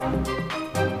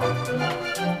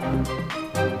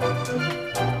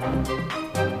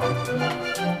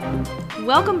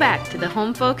Welcome back to the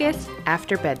Home Focus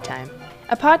After Bedtime,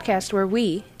 a podcast where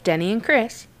we, Denny and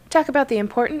Chris, talk about the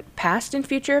important past and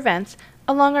future events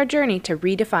along our journey to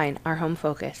redefine our home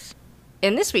focus.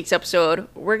 In this week's episode,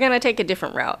 we're going to take a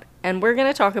different route, and we're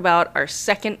going to talk about our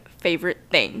second favorite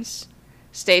things.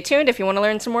 Stay tuned if you want to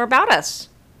learn some more about us.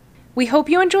 We hope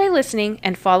you enjoy listening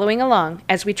and following along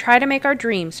as we try to make our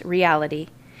dreams reality.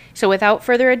 So without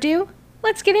further ado,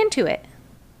 let's get into it.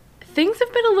 Things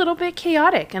have been a little bit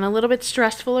chaotic and a little bit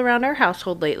stressful around our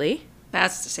household lately.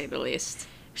 That's to say the least.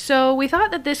 So we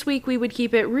thought that this week we would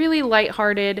keep it really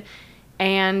lighthearted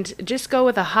and just go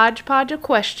with a hodgepodge of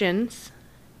questions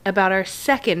about our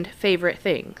second favorite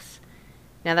things.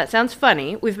 Now that sounds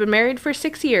funny. We've been married for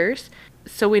 6 years,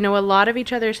 so we know a lot of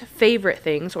each other's favorite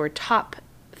things or top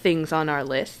things on our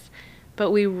list, but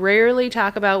we rarely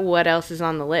talk about what else is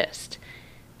on the list.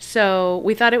 So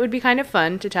we thought it would be kind of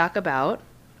fun to talk about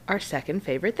our second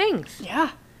favorite things.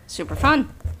 Yeah, super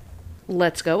fun.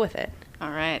 Let's go with it.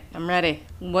 All right, I'm ready.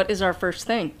 What is our first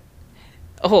thing?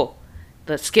 Oh,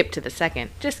 let's skip to the second.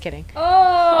 Just kidding.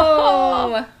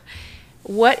 Oh!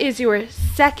 What is your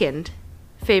second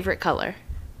favorite color?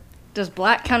 Does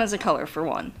black count as a color for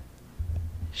one?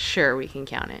 Sure, we can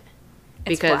count it.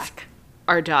 It's because black.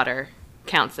 Our daughter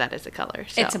counts that as a color.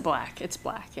 So. It's a black, yeah.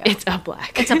 It's a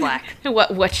black. It's a black.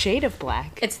 What shade of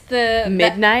black? It's the...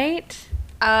 Midnight?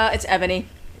 It's ebony.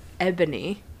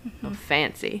 Ebony. Mm-hmm. Oh,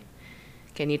 fancy.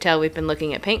 Can you tell we've been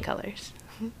looking at paint colors?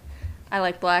 I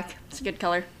like black. It's a good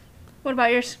color. What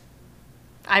about yours?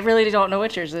 I really don't know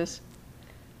what yours is.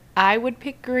 I would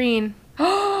pick green.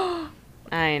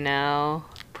 I know.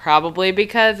 Probably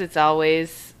because it's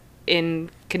always in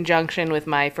conjunction with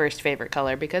my first favorite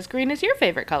color, because green is your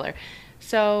favorite color.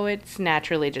 So it's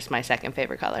naturally just my second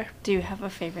favorite color. Do you have a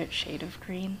favorite shade of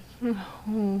green?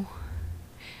 Oh,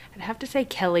 I'd have to say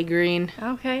Kelly green.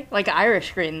 Okay. Like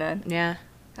Irish green, then. Yeah.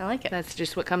 I like it. That's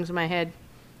just what comes to my head.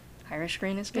 Irish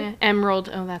green is good. Yeah. Emerald.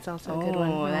 Oh, that's also a good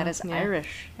one. Oh, that is yeah.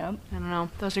 Irish. Yep. I don't know.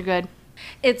 Those are good.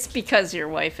 It's because your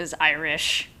wife is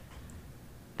Irish.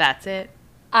 That's it.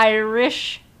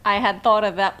 Irish. I had thought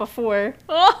of that before.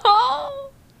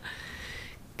 Oh!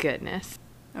 Goodness.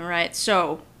 All right,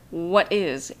 so what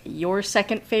is your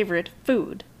second favorite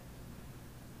food?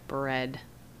 Bread.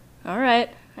 All right,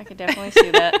 I can definitely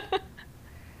see that.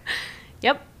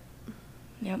 Yep.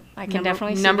 Yep, I can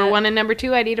definitely see Number that. 1 and number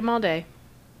 2, I'd eat them all day.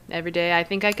 Every day, I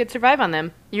think I could survive on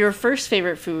them. Your first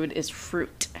favorite food is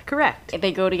fruit. Correct.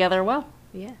 They go together well.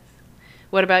 Yes.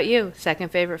 What about you? Second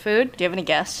favorite food? Do you have any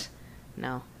guess?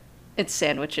 No. It's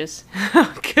sandwiches.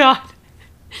 Oh, God.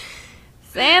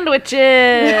 Sandwiches!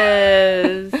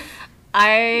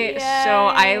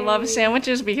 I love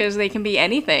sandwiches because they can be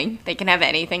anything. They can have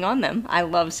anything on them. I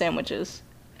love sandwiches.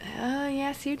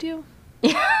 Yes, you do.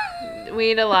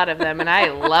 We eat a lot of them, and I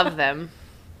love them.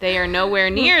 They are nowhere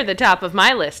near the top of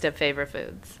my list of favorite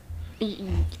foods.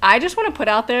 I just want to put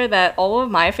out there that all of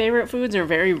my favorite foods are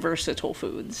very versatile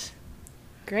foods.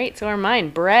 Great, so are mine.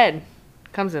 Bread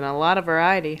comes in a lot of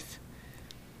varieties.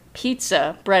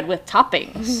 Pizza, bread with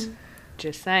toppings.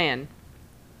 Just saying.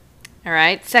 All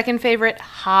right, second favorite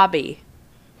hobby.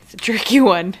 It's a tricky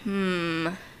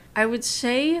one. I would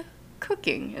say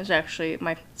cooking is actually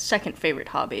my second favorite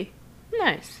hobby.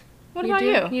 Nice. What about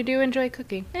you? You do enjoy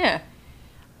cooking. Yeah,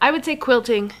 I would say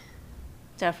quilting,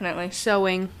 definitely.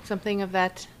 sewing, something of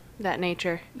that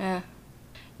nature. Yeah.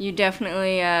 You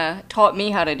definitely taught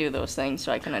me how to do those things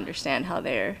so I can understand how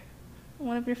they're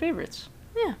one of your favorites.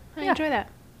 Yeah, I Yeah. enjoy that.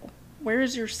 Where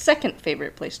is your second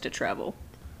favorite place to travel?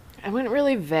 I went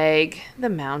really vague. The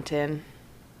mountain.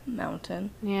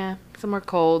 Mountain. Yeah, somewhere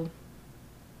cold.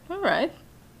 All right.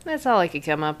 That's all I could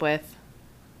come up with.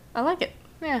 I like it.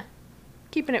 Yeah,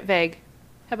 keeping it vague.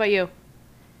 How about you?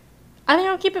 I think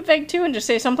I'll keep it vague too and just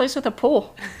say someplace with a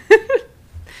pool.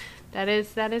 That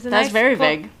is a nice. That's very pool.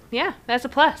 vague. Yeah, that's a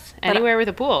plus. Anywhere with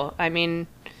a pool. I mean,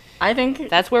 I think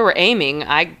that's where we're aiming.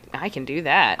 I can do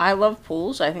that. I love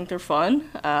pools. I think they're fun.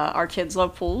 Our kids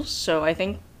love pools, so I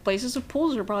think places with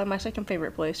pools are probably my second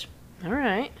favorite place. All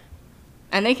right.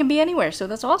 And they can be anywhere, so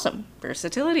that's awesome.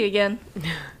 Versatility again.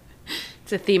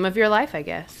 It's a theme of your life, I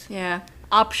guess. Yeah.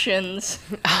 Options.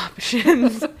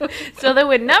 Options. So that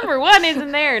when number 1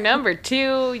 isn't there, number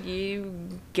 2,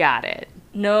 you got it.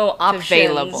 No options.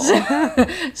 Available.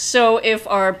 So if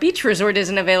our beach resort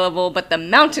isn't available, but the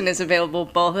mountain is available,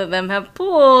 both of them have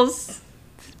pools.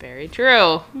 It's very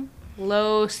true.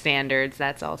 Low standards,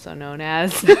 that's also known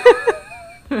as.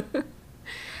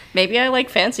 Maybe I like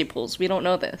fancy pools. We don't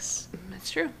know this. That's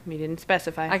true. We didn't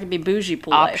specify. I could be bougie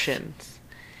pool life. Options.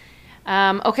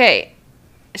 Okay.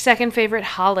 Second favorite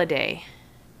holiday.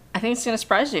 I think it's going to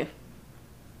surprise you.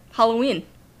 Halloween.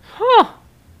 Huh.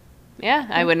 Yeah,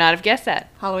 I would not have guessed that.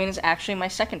 Halloween is actually my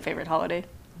second favorite holiday.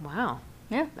 Wow.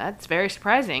 Yeah. That's very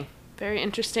surprising. Very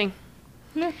interesting.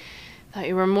 Yeah. Thought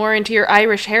you were more into your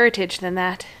Irish heritage than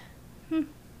that.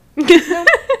 Nope.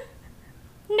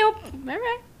 Nope. All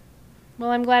right. Well,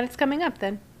 I'm glad it's coming up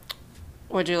then.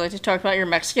 Would you like to talk about your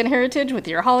Mexican heritage with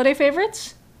your holiday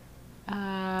favorites?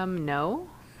 No.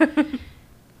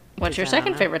 What's your I don't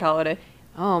second know. favorite holiday?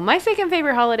 Oh, my second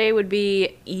favorite holiday would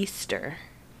be Easter.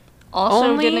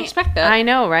 Also, didn't expect that. I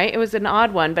know, right? It was an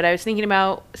odd one, but I was thinking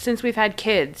about, since we've had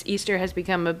kids, Easter has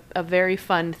become a very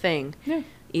fun thing. Yeah.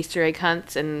 Easter egg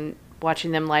hunts and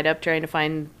watching them light up trying to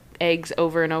find eggs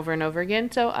over and over and over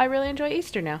again. So I really enjoy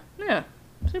Easter now. Yeah.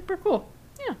 Super cool.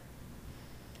 Yeah.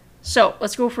 So,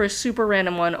 let's go for a super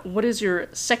random one. What is your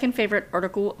second favorite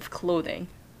article of clothing?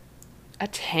 A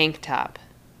tank top.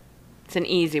 It's an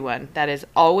easy one. That is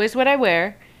always what I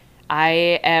wear.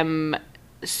 I am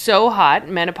so hot.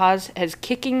 Menopause is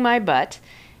kicking my butt.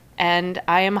 And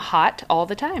I am hot all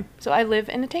the time. So I live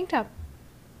in a tank top.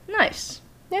 Nice.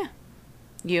 Yeah.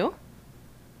 You?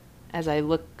 As I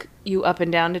look you up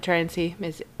and down to try and see,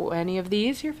 is any of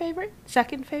these your favorite?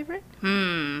 Second favorite?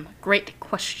 Great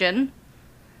question.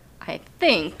 I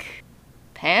think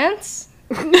pants?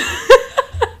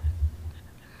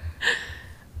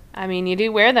 I mean, you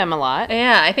do wear them a lot.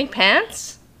 Yeah, I think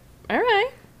pants. All right.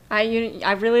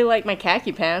 I really like my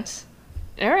khaki pants,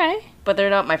 All right. but they're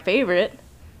not my favorite.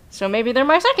 So maybe they're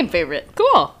my second favorite.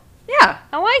 Cool. Yeah.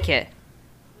 I like it.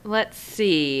 Let's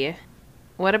see.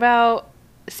 What about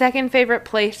second favorite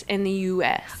place in the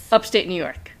U.S.? Upstate New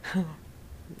York.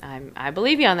 I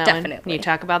believe you on that one. Definitely. You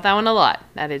talk about that one a lot.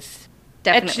 That is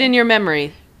etched Definitely. in your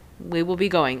memory. We will be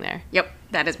going there. Yep,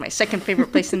 that is my second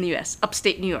favorite place in the U.S.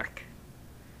 Upstate New York.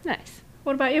 Nice.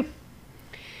 What about you?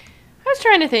 I was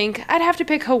trying to think. I'd have to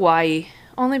pick Hawaii,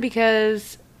 only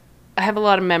because I have a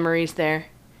lot of memories there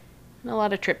and a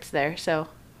lot of trips there. So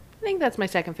I think that's my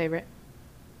second favorite.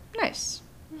 Nice.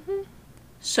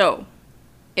 So,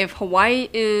 if Hawaii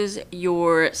is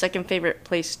your second favorite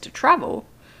place to travel,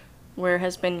 where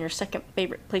has been your second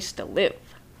favorite place to live?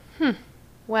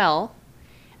 Well,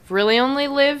 I've really only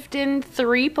lived in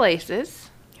 3 places,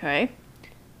 Okay.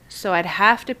 so I'd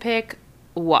have to pick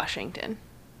Washington.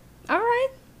 All right.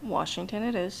 Washington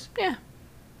it is. Yeah.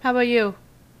 How about you?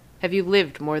 Have you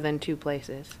lived more than 2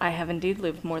 places? I have indeed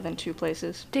lived more than 2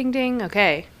 places. Ding ding.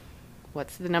 Okay.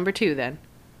 What's the number 2 then?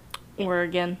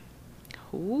 Oregon.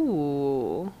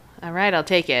 Ooh. All right, I'll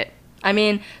take it. I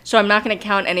mean, so I'm not going to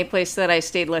count any place that I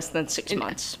stayed less than 6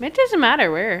 months. It doesn't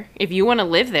matter where. If you want to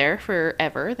live there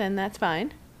forever, then that's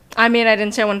fine. I mean, I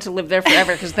didn't say I wanted to live there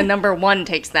forever because the number 1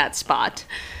 takes that spot.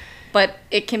 But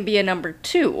it can be a number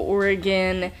 2.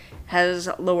 Oregon has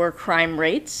lower crime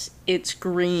rates. It's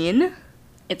green.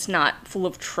 It's not full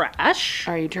of trash.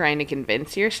 Are you trying to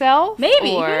convince yourself?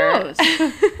 Maybe. Or... Who knows?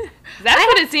 That's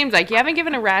what it seems like. You haven't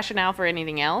given a rationale for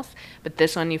anything else, but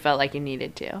this one you felt like you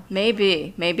needed to.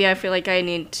 Maybe. Maybe I feel like I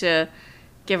need to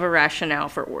give a rationale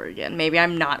for Oregon. Maybe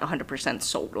I'm not 100%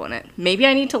 sold on it. Maybe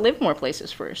I need to live more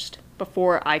places first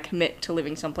before I commit to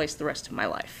living someplace the rest of my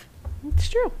life. It's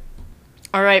true.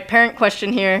 All right, parent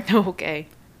question here. Okay.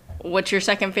 What's your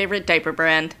second favorite diaper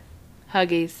brand?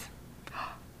 Huggies.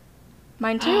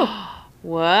 Mine too.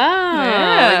 Whoa.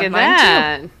 Yeah, look at mine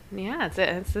that. Yeah,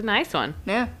 it's a nice one.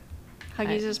 Yeah.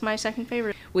 Huggies is my second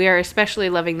favorite. We are especially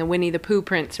loving the Winnie the Pooh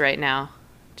prints right now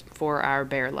for our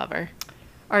bear lover.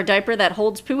 Our diaper that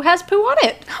holds poo has poo on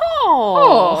it.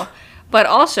 Oh. But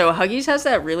also, Huggies has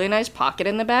that really nice pocket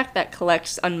in the back that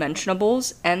collects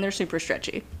unmentionables, and they're super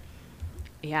stretchy.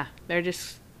 Yeah, they're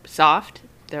just soft.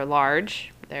 They're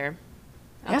large. I'll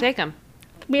Yeah. take them.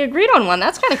 We agreed on one.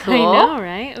 That's kind of cool. I know,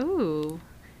 right? Ooh.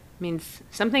 Means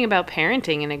something about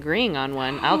parenting and agreeing on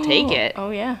one. I'll take it.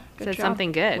 Oh, yeah. Good Said job.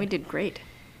 something good. We did great.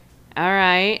 All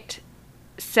right.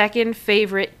 Second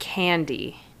favorite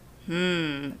candy.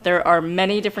 There are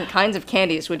many different kinds of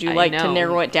candies. Would you I like to know.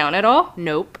 narrow it down at all?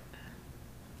 Nope.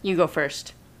 You go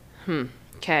first.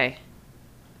 Okay.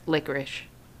 Licorice.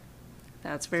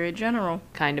 That's very general.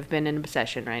 Kind of been an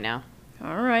obsession right now.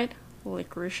 All right.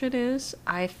 Licorice it is.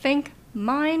 I think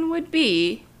mine would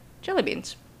be jelly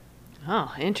beans.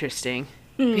 Oh, interesting.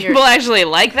 You're- People actually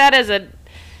like that as a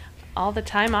all the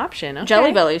time option. Okay.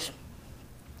 Jelly bellies.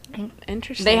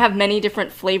 Interesting. They have many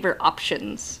different flavor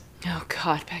options. Oh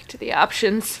God, back to the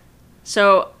options.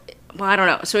 So, well, I don't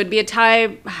know. So it'd be a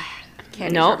tie.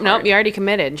 Candies are Nope. hard. You already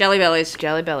committed. Jelly bellies.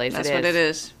 Jelly bellies. That's what it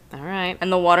is. All right.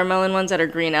 And the watermelon ones that are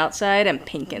green outside and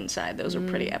pink inside. Those are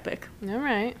pretty epic. All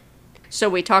right. So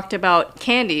we talked about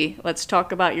candy. Let's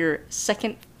talk about your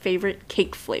second favorite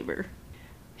cake flavor.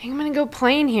 I think I'm going to go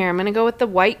plain here. I'm going to go with the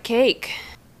white cake.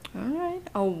 All right.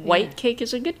 A white cake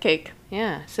is a good cake.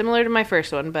 Yeah, similar to my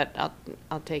first one, but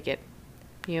I'll take it.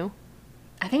 You?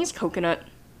 I think it's coconut.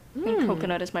 I think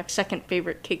coconut is my second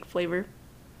favorite cake flavor.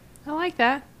 I like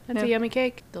that. That's a Yeah. yummy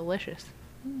cake. Delicious.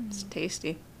 It's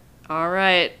tasty. All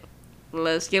right.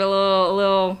 Let's get a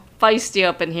little feisty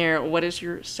up in here. What is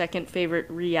your second favorite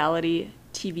reality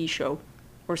TV show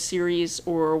or series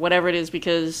or whatever it is,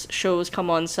 because shows come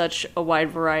on such a wide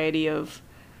variety of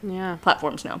Yeah.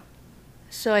 platforms now.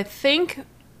 So I think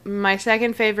my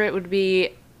second favorite would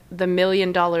be the $1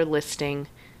 Million Listing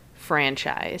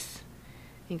franchise.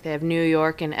 I think they have New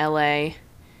York and LA.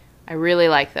 I really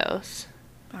like those.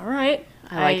 All right.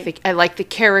 I like the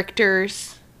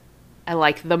characters. I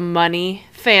like the money,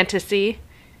 fantasy,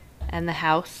 and the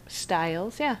house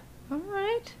styles. Yeah, All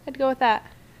right. I'd go with that.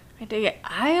 I dig it.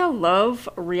 I love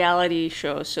reality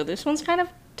shows, so this one's kind of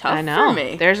tough I know. for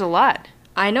me. There's a lot.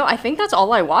 I know. I think that's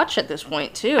all I watch at this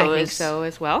point, too. I think so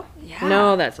as well. Yeah.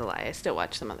 No, that's a lie. I still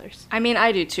watch some others. I mean,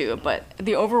 I do too, but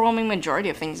the overwhelming majority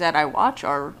of things that I watch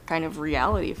are kind of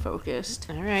reality focused.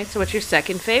 All right, so what's your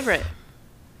second favorite?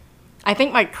 I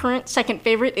think my current second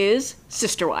favorite is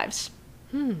Sister Wives.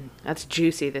 That's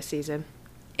juicy this season.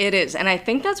 It is, and I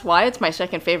think that's why it's my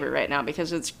second favorite right now,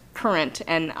 because it's current,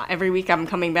 and every week I'm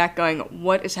coming back going,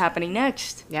 what is happening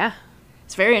next? Yeah.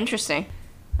 It's very interesting.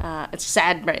 It's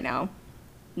sad right now.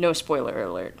 No spoiler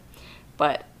alert.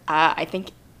 But I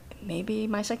think maybe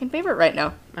my second favorite right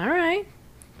now. All right.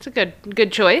 It's a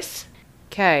good choice.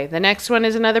 Okay, the next one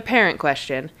is another parent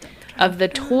question. Of the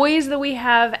toys that we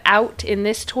have out in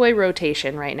this toy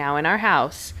rotation right now in our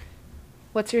house,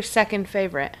 what's your second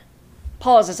favorite?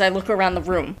 Pause as I look around the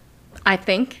room. I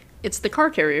think it's the car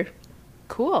carrier.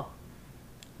 Cool.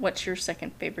 What's your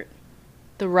second favorite?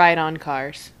 The ride-on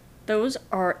cars. Those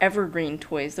are evergreen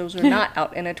toys. Those are not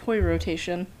out in a toy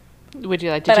rotation. Would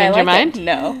you like to change your mind?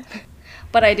 No.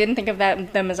 But I didn't think of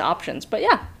them as options. But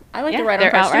yeah, I like the ride-on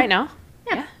they're cars out too. right now.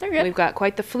 Yeah, they're good. We've got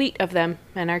quite the fleet of them,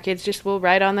 and our kids just will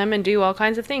ride on them and do all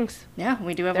kinds of things. Yeah,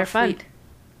 we do have They're a fun. fleet.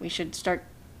 We should start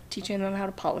teaching them how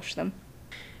to polish them.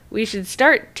 We should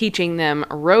start teaching them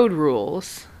road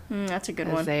rules, That's a good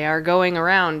as one. they are going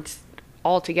around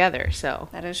all together, so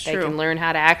That is they true. can learn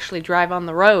how to actually drive on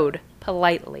the road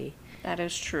politely. That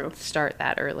is true. Start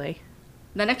that early.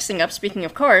 The next thing up, speaking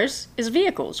of cars, is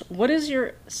vehicles. What is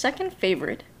your second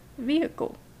favorite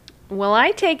vehicle? Well,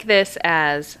 I take this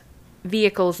as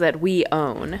vehicles that we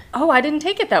own. Oh, I didn't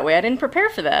take it that way. I didn't prepare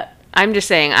for that. I'm just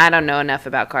saying I don't know enough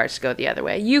about cars to go the other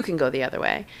way. You can go the other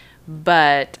way.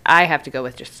 But I have to go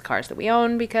with just cars that we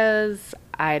own because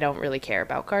I don't really care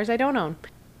about cars I don't own.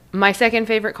 My second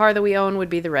favorite car that we own would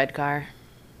be the red car.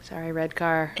 Sorry, red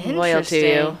car. I'm loyal to you.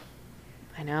 Interesting.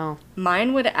 I know.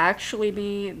 Mine would actually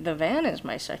be the van is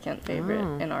my second favorite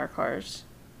Oh. in our cars.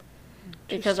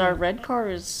 Because our red car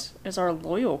is our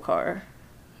loyal car.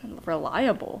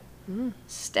 Reliable.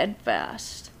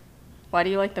 Steadfast. Why do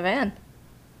you like the van?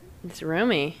 It's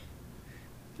roomy.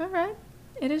 Alright.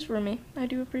 It is roomy. I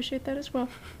do appreciate that as well.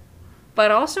 But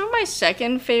also my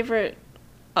second favorite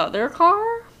other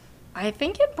car, I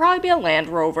think it'd probably be a Land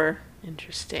Rover.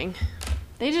 Interesting.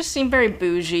 They just seem very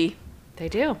bougie. They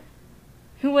do.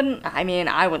 Who wouldn't? I mean,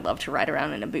 I would love to ride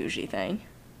around in a bougie thing.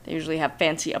 They usually have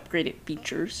fancy upgraded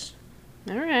features.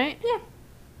 All right. Yeah.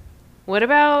 What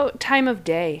about time of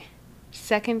day?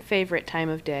 Second favorite time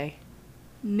of day.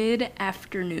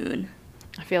 Mid-afternoon.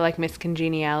 I feel like Miss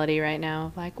Congeniality right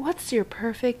now. Like, what's your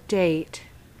perfect date?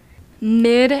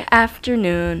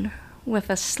 Mid-afternoon with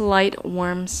a slight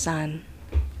warm sun.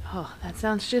 Oh, that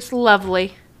sounds just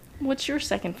lovely. What's your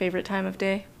second favorite time of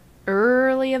day?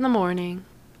 Early in the morning.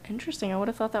 Interesting. I would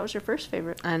have thought that was your first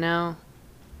favorite. I know.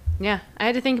 Yeah, I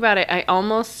had to think about it. I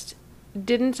almost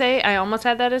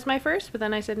had that as my first, but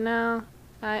then I said, no,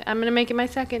 I'm going to make it my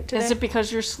second today. Is it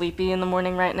because you're sleepy in the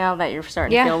morning right now that you're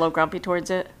starting Yeah. to feel a little grumpy towards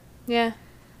it? Yeah.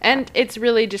 And it's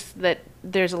really just that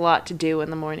there's a lot to do in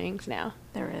the mornings now.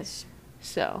 There is.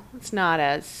 So it's not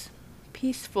as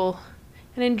peaceful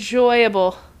and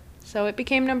enjoyable. So it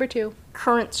became number 2.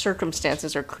 Current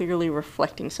circumstances are clearly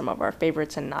reflecting some of our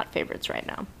favorites and not favorites right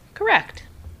now. Correct.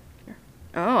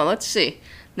 Oh, let's see.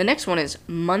 The next one is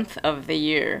month of the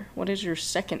year. What is your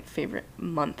second favorite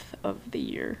month of the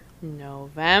year?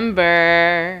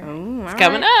 November. Oh, It's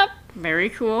coming up. Very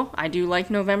cool. I do like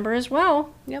November as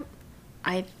well. Yep.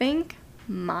 I think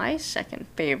my second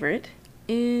favorite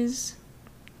is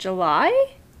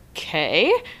July.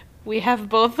 Okay. We have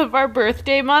both of our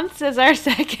birthday months as our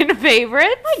second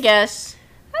favorite. I guess.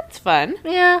 That's fun.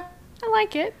 Yeah. I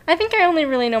like it. I think I only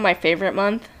really know my favorite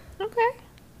month, Okay.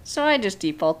 so I just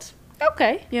default.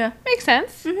 Okay. Yeah. Makes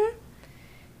sense. Mm-hmm.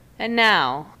 And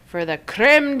now, for the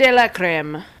creme de la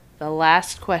creme, the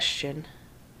last question.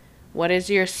 What is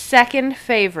your second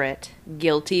favorite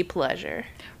guilty pleasure?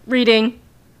 Reading.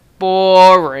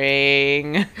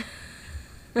 Boring.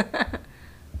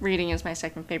 Reading is my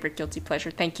second favorite guilty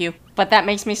pleasure. Thank you. But that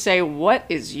makes me say, what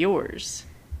is yours?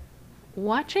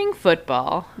 Watching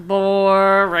football.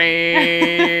 Boring.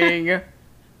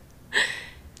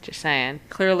 Just saying.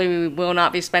 Clearly, we will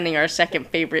not be spending our second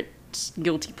favorite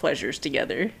guilty pleasures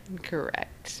together.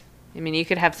 Correct. I mean, you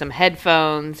could have some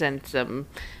headphones and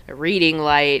a reading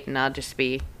light, and I'll just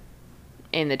be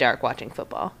in the dark watching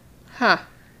football. Huh.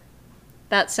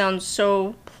 That sounds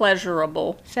so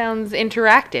pleasurable. Sounds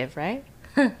interactive, right?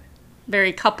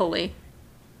 Very coupley.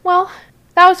 Well,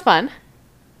 that was fun.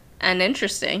 And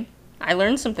interesting. I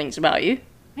learned some things about you.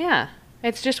 Yeah.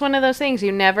 It's just one of those things.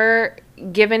 You never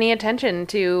give any attention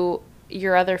to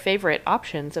your other favorite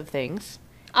options of things.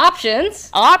 Options?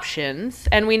 Options.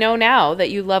 And we know now that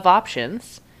you love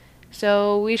options.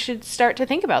 So we should start to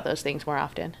think about those things more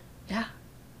often. Yeah.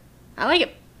 I like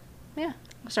it. Yeah.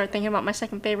 I'll start thinking about my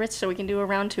second favorites so we can do a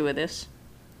round 2 of this.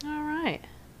 All right.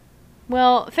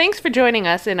 Well, thanks for joining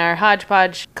us in our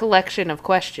hodgepodge collection of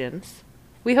questions.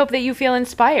 We hope that you feel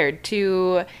inspired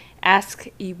to ask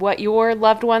what your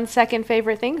loved one's second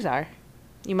favorite things are.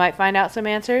 You might find out some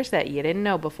answers that you didn't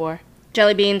know before.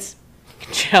 Jelly beans.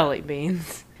 Jelly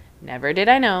beans. Never did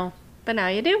I know. But now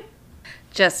you do.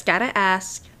 Just gotta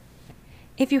ask.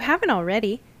 If you haven't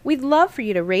already, we'd love for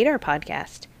you to rate our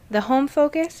podcast, The Home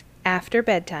Focus After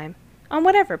Bedtime, on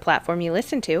whatever platform you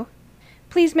listen to.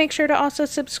 Please make sure to also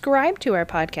subscribe to our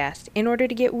podcast in order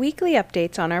to get weekly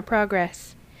updates on our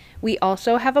progress. We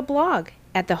also have a blog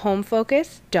at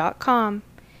thehomefocus.com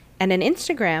and an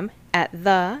Instagram at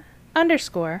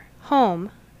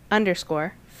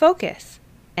the_home_focus.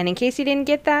 And in case you didn't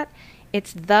get that,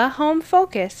 it's The Home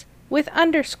Focus with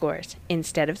underscores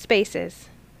instead of spaces.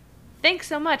 Thanks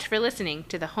so much for listening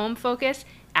to the Home Focus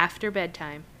After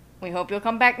Bedtime. We hope you'll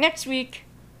come back next week.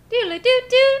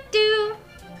 Doodle-doo-doo-doo.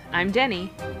 I'm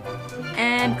Denny.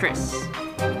 And Chris.